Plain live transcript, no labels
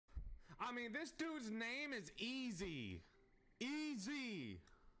I mean, this dude's name is Easy. Easy.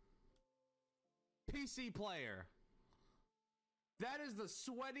 PC player. That is the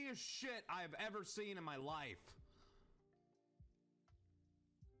sweatiest shit I've ever seen in my life.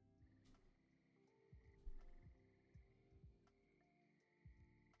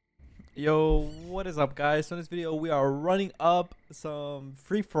 Yo, what is up, guys? So in this video we are running up some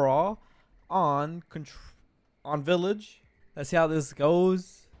free-for-all on Village. Let's see how this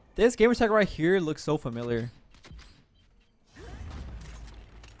goes. This gamer tag right here looks so familiar.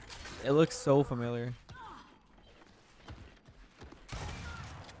 It looks so familiar.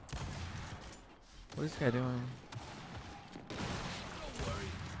 What is this guy doing?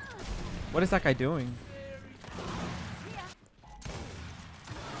 What is that guy doing?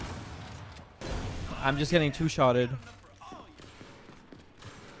 I'm just getting two-shotted.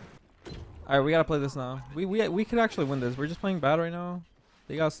 Alright, we gotta play this now. We could actually win this. We're just playing bad right now.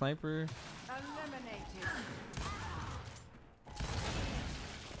 They got a sniper.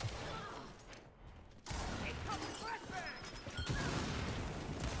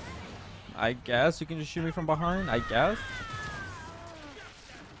 I guess you can just shoot me from behind. I guess.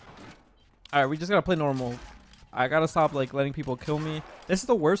 Alright, we just gotta play normal. I gotta stop like letting people kill me. This is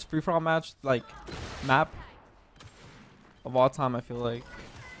the worst free-for-all match, like, map of all time, I feel like.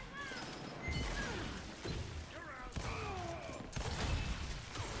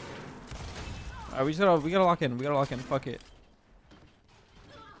 Alright, we gotta lock in. We gotta lock in. Fuck it.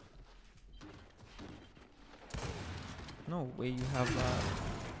 No way you have that.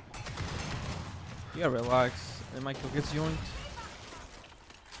 You gotta relax. And my kill gets yoinked.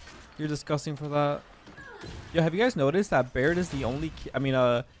 You're disgusting for that. Yo, have you guys noticed that Baird is the only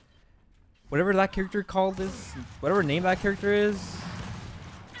whatever that character called is, whatever name that character is,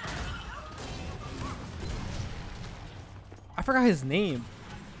 I forgot his name,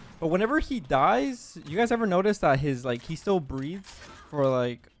 but whenever he dies, you guys ever notice that his, like, he still breathes for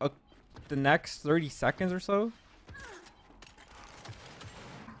like the next 30 seconds or so?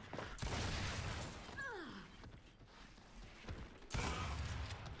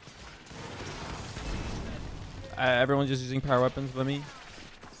 Everyone's just using power weapons but me.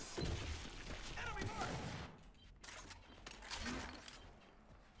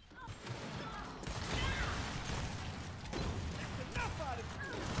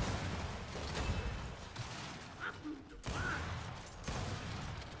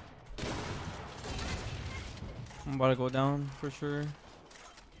 I'm about to go down for sure.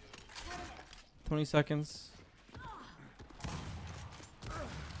 20 seconds.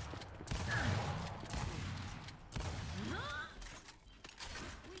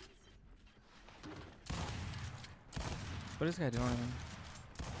 What is this guy doing?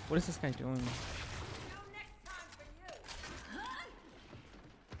 What is this guy doing?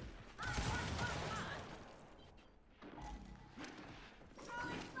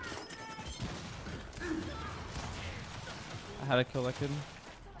 I had to kill that kid.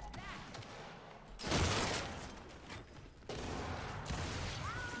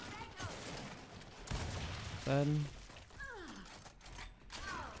 Dead.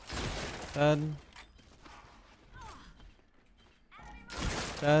 Dead.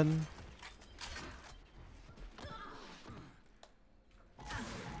 Dead.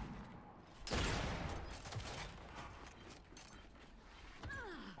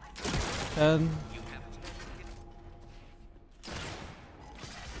 Dead.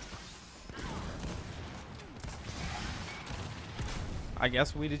 I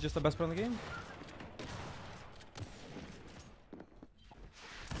guess weed is just the best player in the game.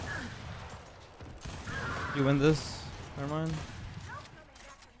 You win this. Never mind.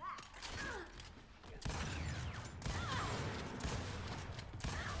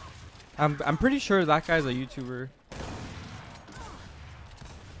 I'm pretty sure that guy's a YouTuber.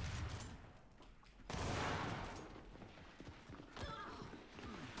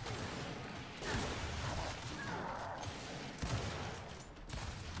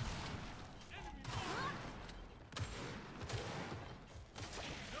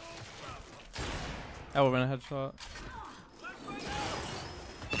 That would've been a headshot.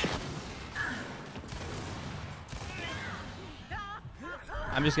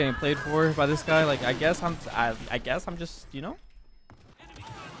 I'm just getting played for by this guy. Like, I guess I'm just, you know.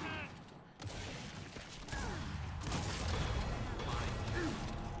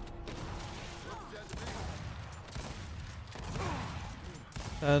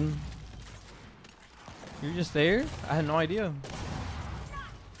 And you're just there? I had no idea.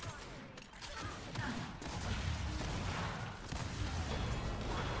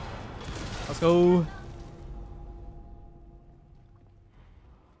 Let's go.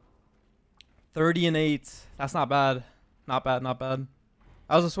 30-8. That's not bad. Not bad, not bad.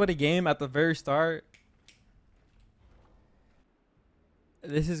 That was a sweaty game at the very start.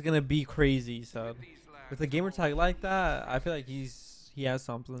 This is gonna be crazy, so with a gamer tag like that, I feel like he has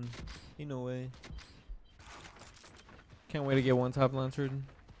something. Ain't no way. Can't wait to get one top lantern.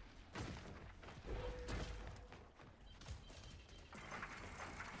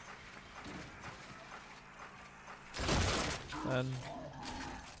 And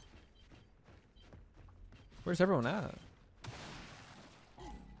where's everyone at?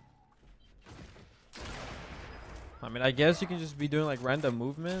 I mean, I guess you can just be doing like random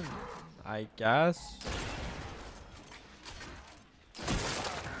movement. I guess.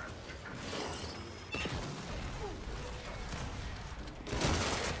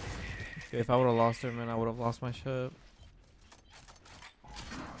 Okay, if I would have lost her, man, I would have lost my ship.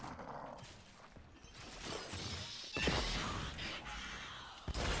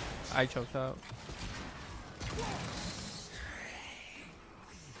 I choked out.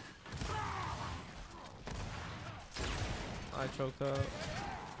 I choked out.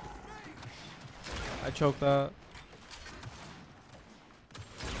 I choked out.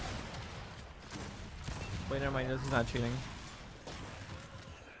 Wait, never mind. This is not cheating.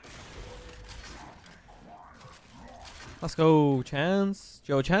 Let's go, Chance.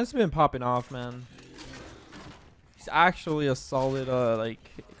 Yo, Chance has been popping off, man. He's actually a solid, like,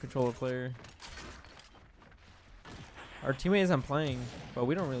 controller player. Our teammate isn't playing, but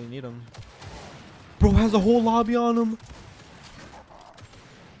we don't really need him. Bro has a whole lobby on him.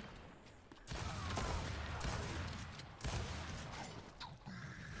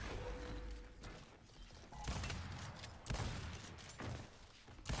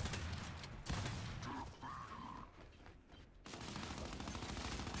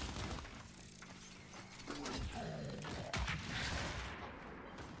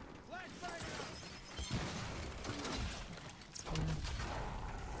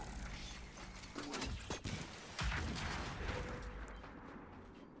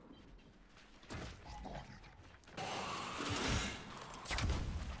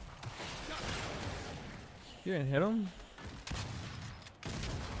 You didn't hit him?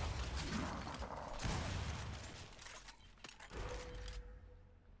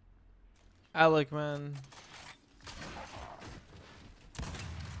 Alec, man.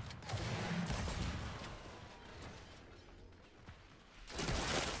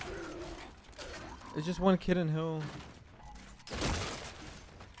 It's just one kid in hill.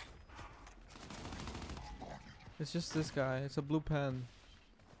 It's just this guy. It's a blue pen.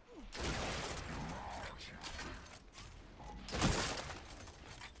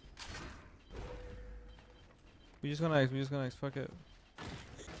 We just gonna X, fuck it.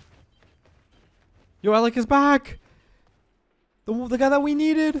 Yo, Alec is back! The guy that we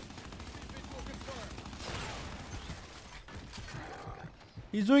needed!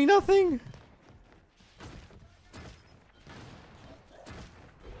 He's doing nothing!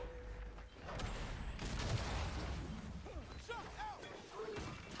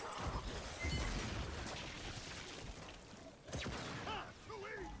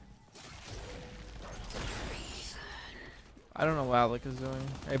 I don't know what Alec is doing.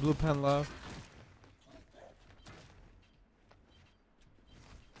 Hey, blue pen left.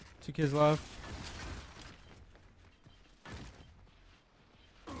 2 kids left.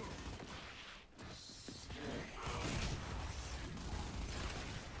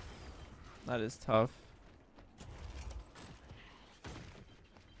 That is tough.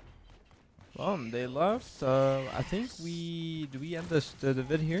 They left. I think do we end the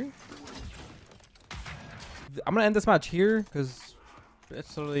vid here? I'm gonna end this match here because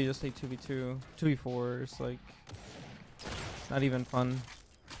it's literally just a 2v2, 2v4. It's like not even fun.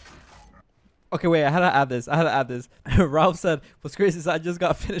 Okay, wait, I had to add this. Ralph said, "What's crazy is I just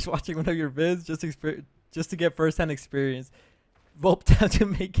got finished watching one of your vids just to get first-hand experience. Vote time to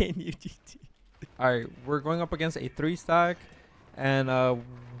make a new GT." All right, we're going up against a 3-stack, and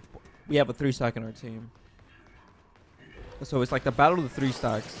we have a 3-stack in our team. So it's like the battle of the 3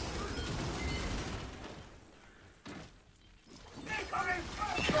 stacks.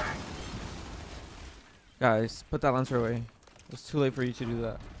 Guys, put that lancer away. It's too late for you to do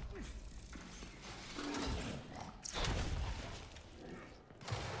that.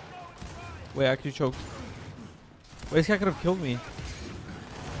 Wait, I actually choked. Wait, this guy could have killed me.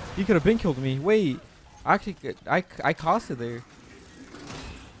 He could have been killed me. Wait, actually, I costed there.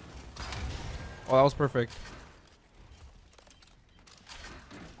 Oh, that was perfect.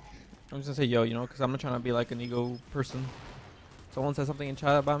 I'm just gonna say yo, you know, because I'm not trying to be like an ego person. Someone says something in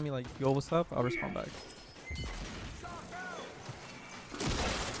chat about me, like yo, what's up? I'll respond back.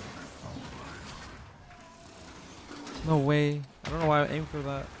 No way. I don't know why I aimed for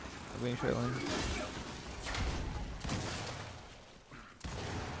that. I'm going straight line.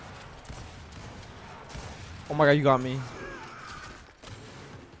 Oh my god, you got me.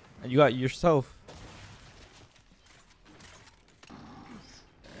 And you got yourself.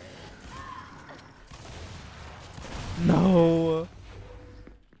 No.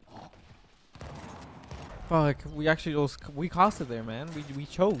 Fuck, we actually we costed there, man. We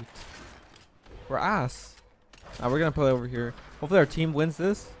choked. We're ass. Now we're gonna play over here. Hopefully our team wins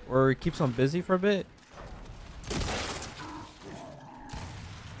this or keeps them busy for a bit.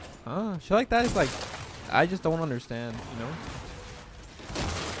 Shit like that is like, I just don't understand, you know?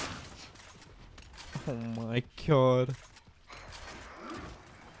 Oh my god.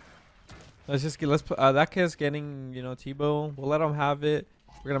 Let's just get, that kid's getting, you know, T-Bow. We'll let them have it.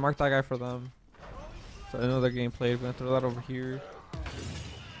 We're gonna mark that guy for them. So I know they're getting played. We're gonna throw that over here.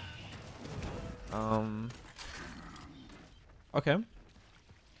 Okay. I'm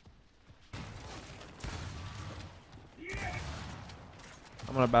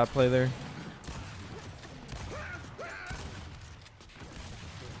on a bad play there.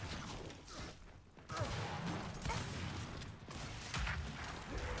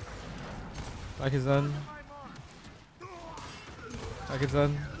 Back is done. Back is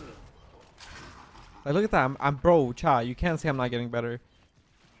done. Like, look at that. I'm bro, Cha. You can't say I'm not getting better.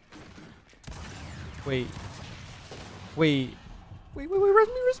 Wait. Wait. Wait,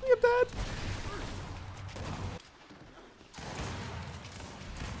 rest me, I'm dead.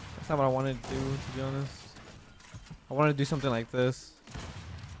 That's not what I wanted to do, to be honest. I wanted to do something like this.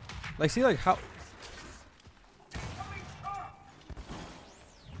 Like, see, like, how...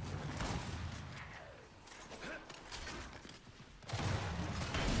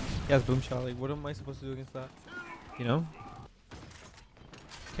 He has boom shot. Like, what am I supposed to do against that? You know?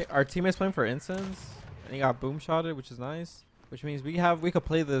 Okay, our teammate's playing for incense, and he got boom shotted, which is nice. Which means we could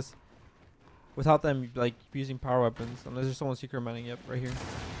play this without them like using power weapons, unless there's someone secret mining. Yep, right here.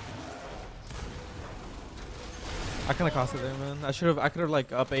 I kind of cost it there, man. I could have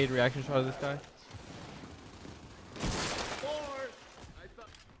like up 8 reaction shot of this guy.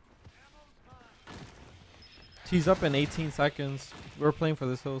 He's up in 18 seconds. We're playing for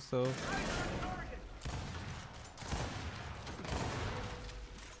this hill, so.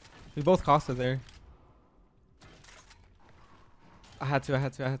 We both costed there. I had to.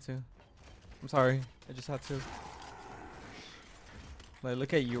 I'm sorry. I just had to. Like,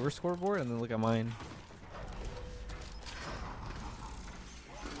 look at your scoreboard and then look at mine.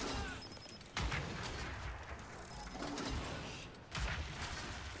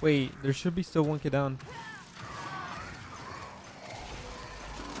 Wait, there should be still one kid down.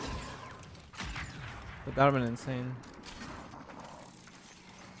 But that would have been insane.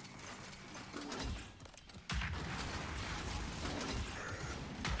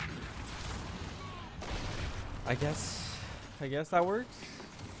 I guess that works.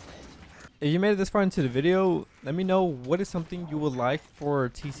 If you made it this far into the video, let me know what is something you would like for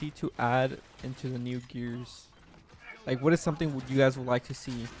TC to add into the new gears. Like, what is something you guys would like to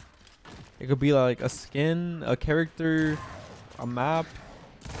see? It could be like a skin, a character, a map.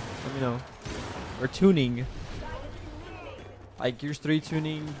 Let me know. Or tuning. Like Gears 3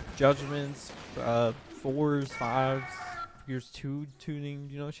 tuning, Judgments, 4s, 5s, Gears 2 tuning,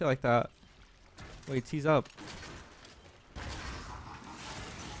 you know, shit like that. Wait, tease up.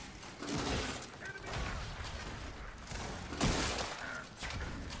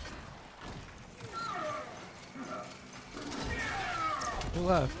 Who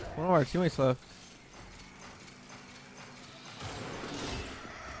left? One of our teammates left.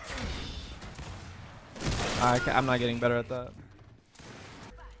 I'm not getting better at that.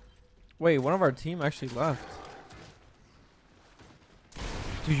 Wait, one of our team actually left.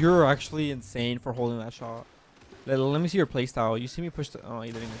 Dude, you're actually insane for holding that shot. Let me see your playstyle. You see me push the... Oh,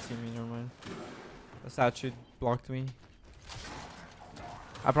 you didn't even see me. Never mind. The statue blocked me.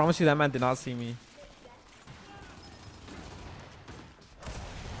 I promise you that man did not see me.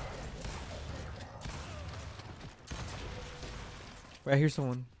 Wait, I hear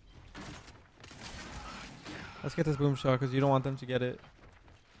someone. Let's get this boom shot because you don't want them to get it.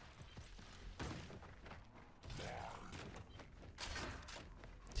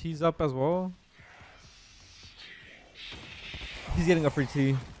 T's up as well. He's getting a free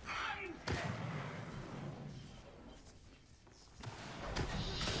T.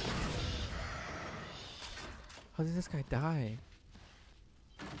 How did this guy die?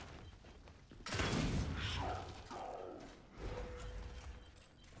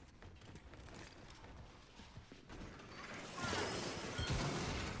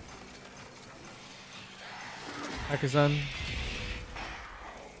 Akazan.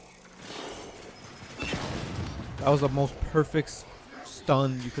 That was the most perfect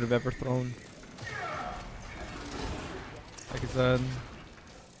stun you could have ever thrown. Akazan.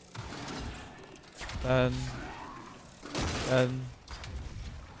 Then.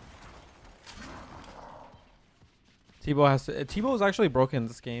 Tebow has to. Tebow is actually broken in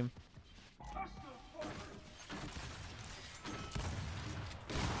this game.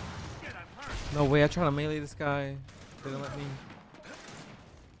 No way! I tried to melee this guy. They didn't let me.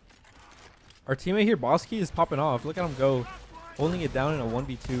 Our teammate here, Bosky, is popping off. Look at him go, holding it down in a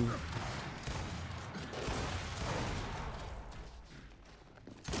 1v2.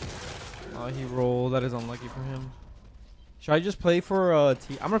 Oh, he rolled. That is unlucky for him. Should I just play for I'm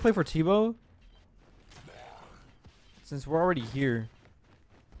gonna play for Tebow. Since we're already here.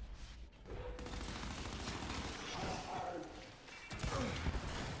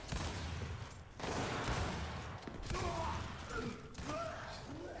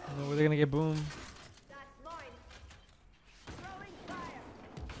 No, where they gonna get boom?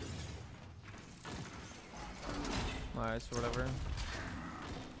 Alright, so whatever.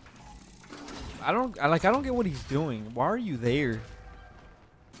 I don't get what he's doing. Why are you there?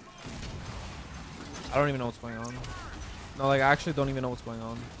 I don't even know what's going on. No, like, I actually don't even know what's going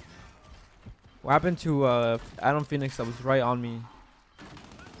on. What happened to Adam Phoenix that was right on me?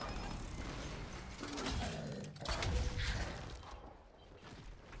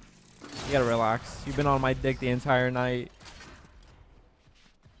 You gotta relax. You've been on my dick the entire night.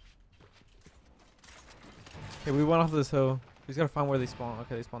 Okay, we went off this hill. We just gotta find where they spawn.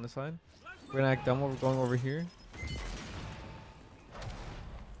 Okay, they spawn this side. We're gonna act dumb while we're going over here.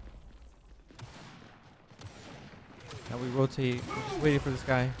 Now we rotate. We're just waiting for this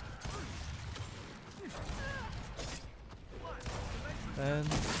guy. Then.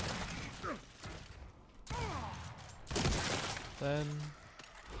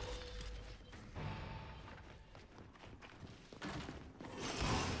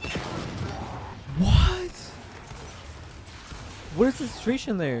 What? What is the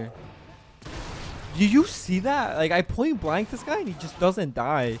situation there? Do you see that? Like, I point blank this guy and he just doesn't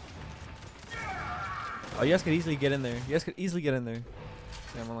die. Oh, you guys could easily get in there. You guys could easily get in there.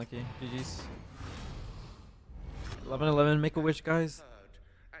 Yeah, I'm unlucky. GG's. 11-11, make a wish, guys.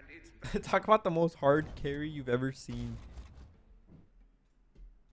 Talk about the most hard carry you've ever seen.